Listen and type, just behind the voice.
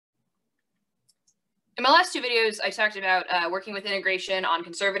In my last two videos, I talked about working with integration on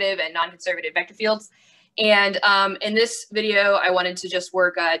conservative and non-conservative vector fields. And in this video, I wanted to just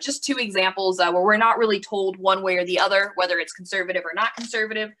work just two examples where we're not really told one way or the other, whether it's conservative or not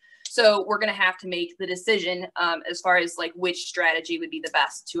conservative. So we're going to have to make the decision as far as like which strategy would be the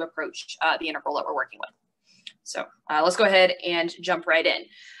best to approach the integral that we're working with. So let's go ahead and jump right in.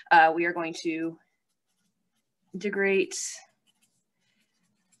 We are going to integrate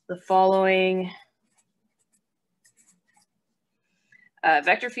the following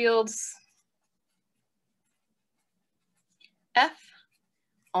vector fields f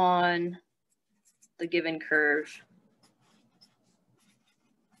on the given curve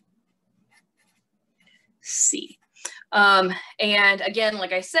C. And again,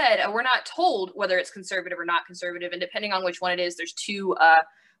 like I said, we're not told whether it's conservative or not conservative, and depending on which one it is, there's two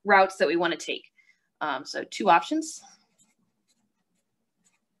routes that we want to take. So two options.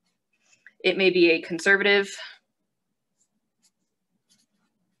 It may be a conservative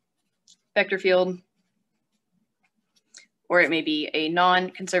vector field, or it may be a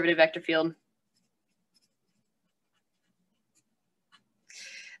non-conservative vector field.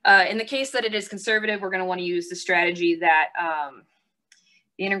 In the case that it is conservative, we're going to want to use the strategy that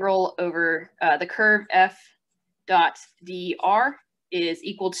the integral over the curve f dot dr is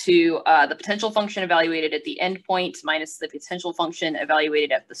equal to the potential function evaluated at the end point minus the potential function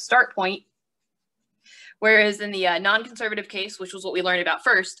evaluated at the start point. Whereas in the non-conservative case, which was what we learned about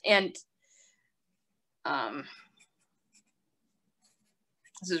first, and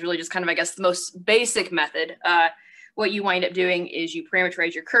this is really just kind of, I guess, the most basic method. What you wind up doing is you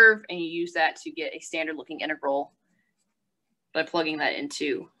parameterize your curve and you use that to get a standard looking integral by plugging that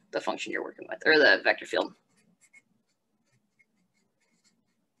into the function you're working with, or the vector field.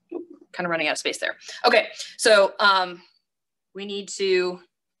 Kind of running out of space there. Okay, so we need to,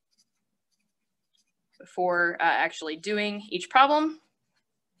 before actually doing each problem,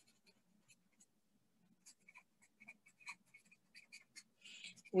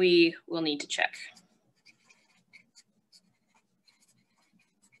 we will need to check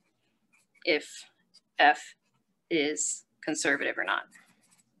if f is conservative or not.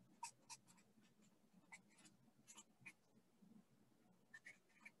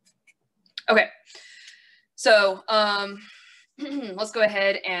 Okay, so let's go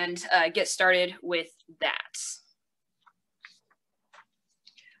ahead and get started with that.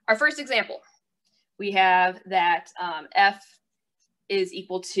 Our first example, we have that f is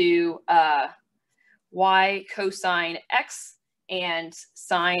equal to y cosine x and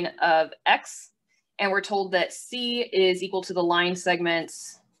sine of x. And we're told that C is equal to the line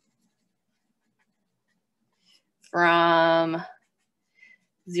segments from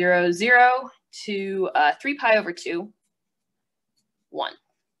 0, 0 to 3 pi over 2, 1.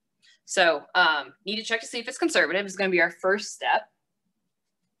 So need to check to see if it's conservative. It's going to be our first step.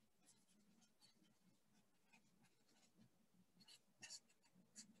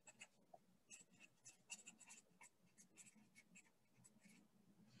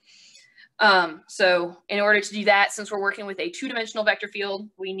 So in order to do that, since we're working with a two-dimensional vector field,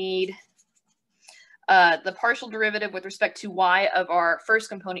 we need the partial derivative with respect to y of our first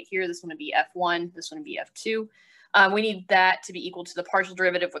component here. This one would be f1, this one would be f2. We need that to be equal to the partial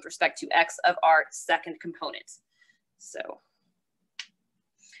derivative with respect to x of our second component. So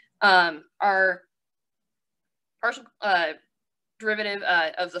our partial derivative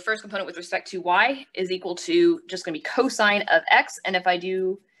of the first component with respect to y is equal to just going to be cosine of x. And if I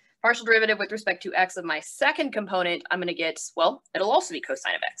do partial derivative with respect to x of my second component, I'm going to get, well, it'll also be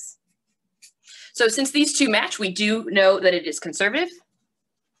cosine of x. So since these two match, we do know that it is conservative.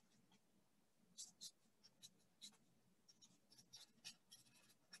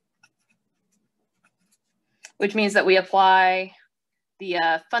 Which means that we apply the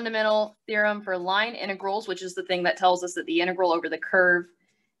fundamental theorem for line integrals, which is the thing that tells us that the integral over the curve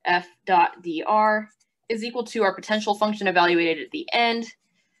f dot dr is equal to our potential function evaluated at the end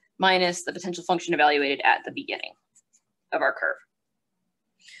minus the potential function evaluated at the beginning of our curve.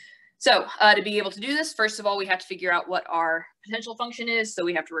 So to be able to do this, first of all, we have to figure out what our potential function is. So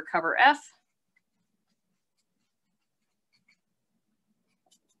we have to recover f.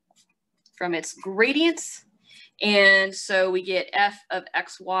 From its gradients. And so we get f of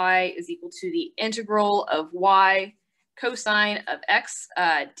xy is equal to the integral of y cosine of x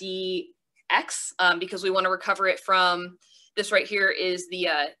dx, because we want to recover it from this right here is the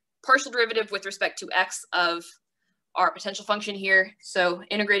partial derivative with respect to x of our potential function here. So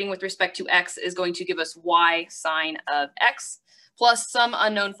integrating with respect to x is going to give us y sine of x plus some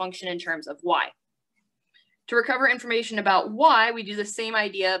unknown function in terms of y. To recover information about y, we do the same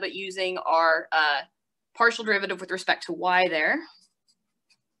idea, but using our partial derivative with respect to y there.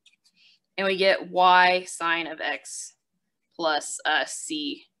 And we get y sine of x plus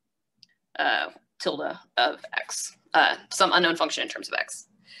c tilde of x, some unknown function in terms of x.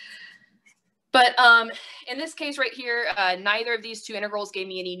 But in this case right here, neither of these two integrals gave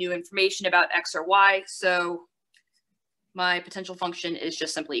me any new information about x or y, so my potential function is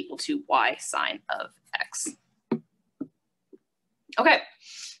just simply equal to y sine of x. Okay,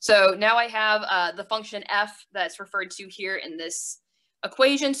 so now I have the function f that's referred to here in this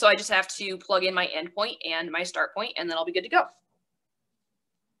equation, so I just have to plug in my endpoint and my start point, and then I'll be good to go.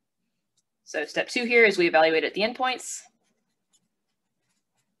 So step 2 here is we evaluate at the endpoints.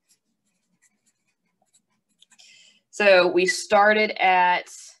 So we started at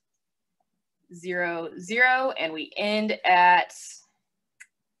 0, 0, and we end at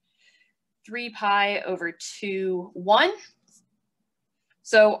 3 pi over 2, 1.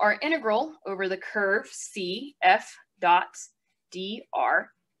 So our integral over the curve C, f dot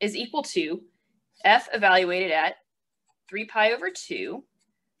dr, is equal to f evaluated at 3 pi over 2,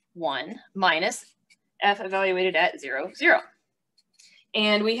 1, minus f evaluated at 0, 0.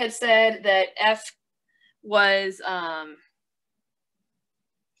 And we had said that f was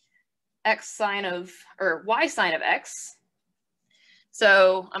x sine of, or y sine of x.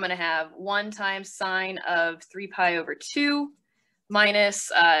 So I'm going to have 1 times sine of 3 pi over 2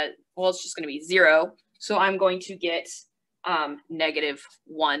 minus, well, it's just going to be 0. So I'm going to get negative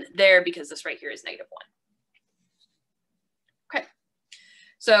 1 there because this right here is negative 1. Okay.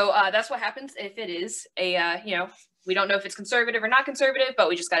 So that's what happens if it is a, you know, we don't know if it's conservative or not conservative, but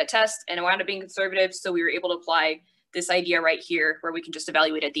we just got to test, and it wound up being conservative. So we were able to apply this idea right here where we can just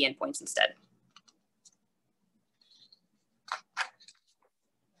evaluate at the endpoints instead.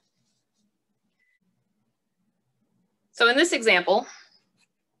 So in this example,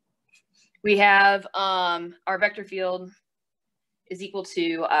 we have our vector field is equal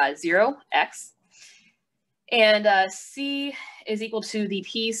to 0, x, and c is equal to the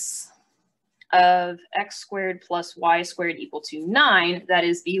piece of x squared plus y squared equal to 9 that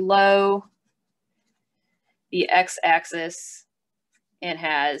is below the x-axis and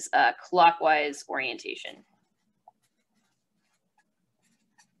has a clockwise orientation.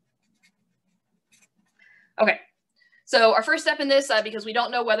 Okay, so our first step in this, because we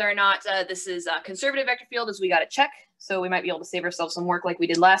don't know whether or not this is a conservative vector field, is we got to check. So we might be able to save ourselves some work like we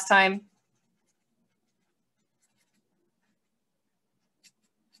did last time.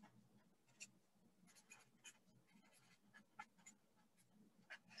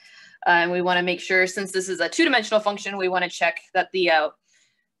 And we want to make sure, since this is a two-dimensional function, we want to check that the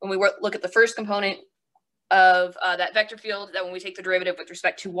when we look at the first component of that vector field, that when we take the derivative with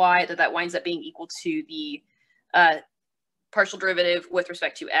respect to y, that winds up being equal to the partial derivative with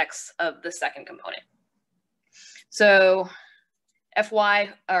respect to x of the second component. So fy,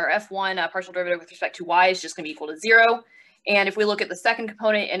 or f1 partial derivative with respect to y is just going to be equal to 0. And if we look at the second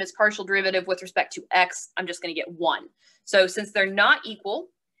component and its partial derivative with respect to x, I'm just going to get 1. So since they're not equal,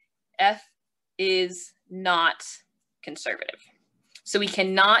 f is not conservative. So we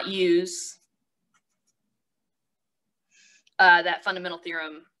cannot use that fundamental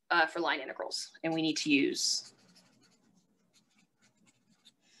theorem for line integrals, and we need to use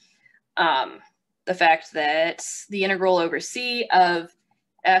the fact that the integral over c of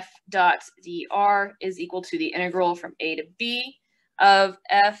f dot dr is equal to the integral from a to b of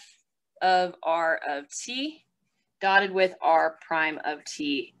f of r of t dotted with r prime of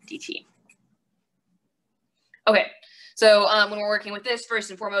t dt. Okay, so when we're working with this,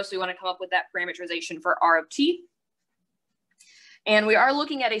 first and foremost, we want to come up with that parameterization for r of t. And we are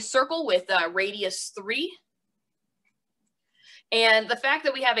looking at a circle with radius 3. And the fact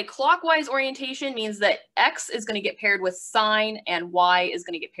that we have a clockwise orientation means that x is going to get paired with sine and y is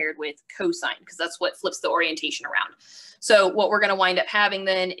going to get paired with cosine, because that's what flips the orientation around. So what we're going to wind up having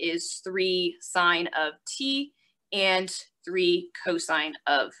then is 3 sine of t and 3 cosine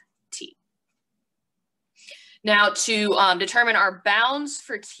of t. Now to determine our bounds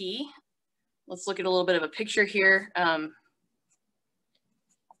for t, let's look at a little bit of a picture here.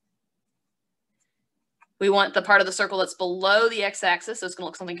 We want the part of the circle that's below the x-axis, so it's going to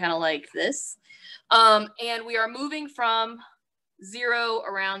look something kind of like this. And we are moving from 0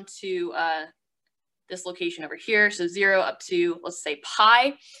 around to this location over here, so 0 up to, let's say,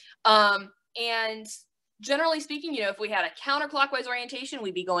 pi. And generally speaking, you know, if we had a counterclockwise orientation,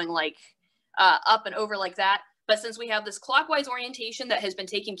 we'd be going like up and over like that. But since we have this clockwise orientation that has been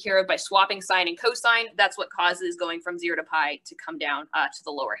taken care of by swapping sine and cosine, that's what causes going from 0 to pi to come down to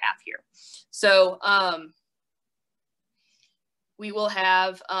the lower half here. So we will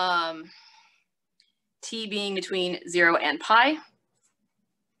have t being between 0 and pi.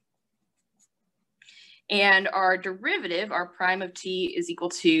 And our derivative, our prime of t, is equal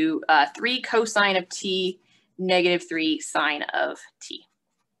to 3 cosine of t negative 3 sine of t,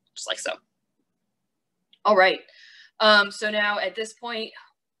 just like so. All right. So now at this point,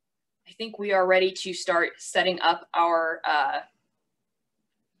 I think we are ready to start setting up our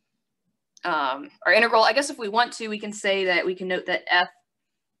integral. I guess if we want to, we can say that we can note that f,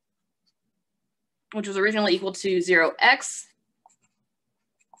 which was originally equal to 0x,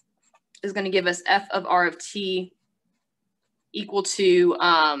 is going to give us f of r of t equal to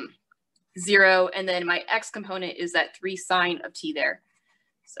 0, and then my x component is that 3 sine of t there.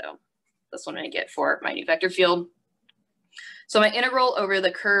 So that's what I'm going to get for my new vector field. So my integral over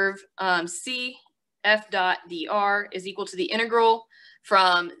the curve c f dot dr is equal to the integral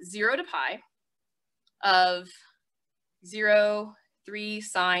from 0 to pi of 0, 3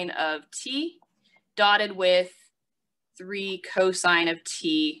 sine of t dotted with 3 cosine of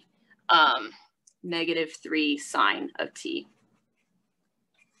t negative 3 sine of t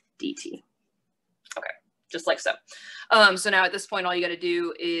dt. Okay, just like so. So now at this point, all you got to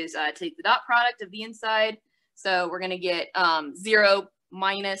do is take the dot product of the inside. So we're going to get 0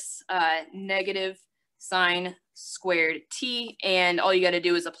 minus negative sine squared t, and all you got to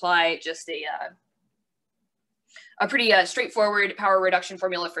do is apply just a pretty straightforward power reduction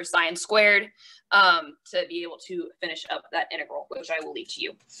formula for sine squared to be able to finish up that integral, which I will leave to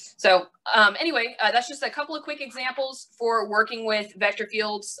you. So anyway, that's just a couple of quick examples for working with vector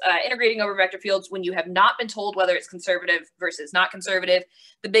fields, integrating over vector fields when you have not been told whether it's conservative versus not conservative.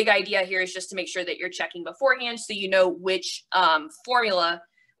 The big idea here is just to make sure that you're checking beforehand so you know which formula,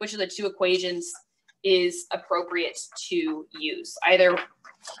 which of the two equations is appropriate to use. Either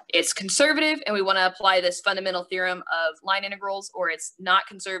it's conservative and we want to apply this fundamental theorem of line integrals, or it's not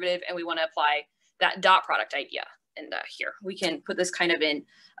conservative and we want to apply that dot product idea. And here, we can put this kind of in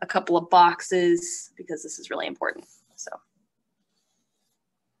a couple of boxes because this is really important. So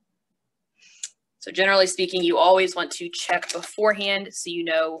generally speaking, you always want to check beforehand so you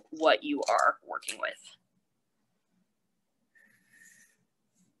know what you are working with.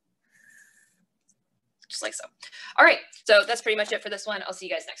 Just like so. All right, so that's pretty much it for this one. I'll see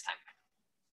you guys next time.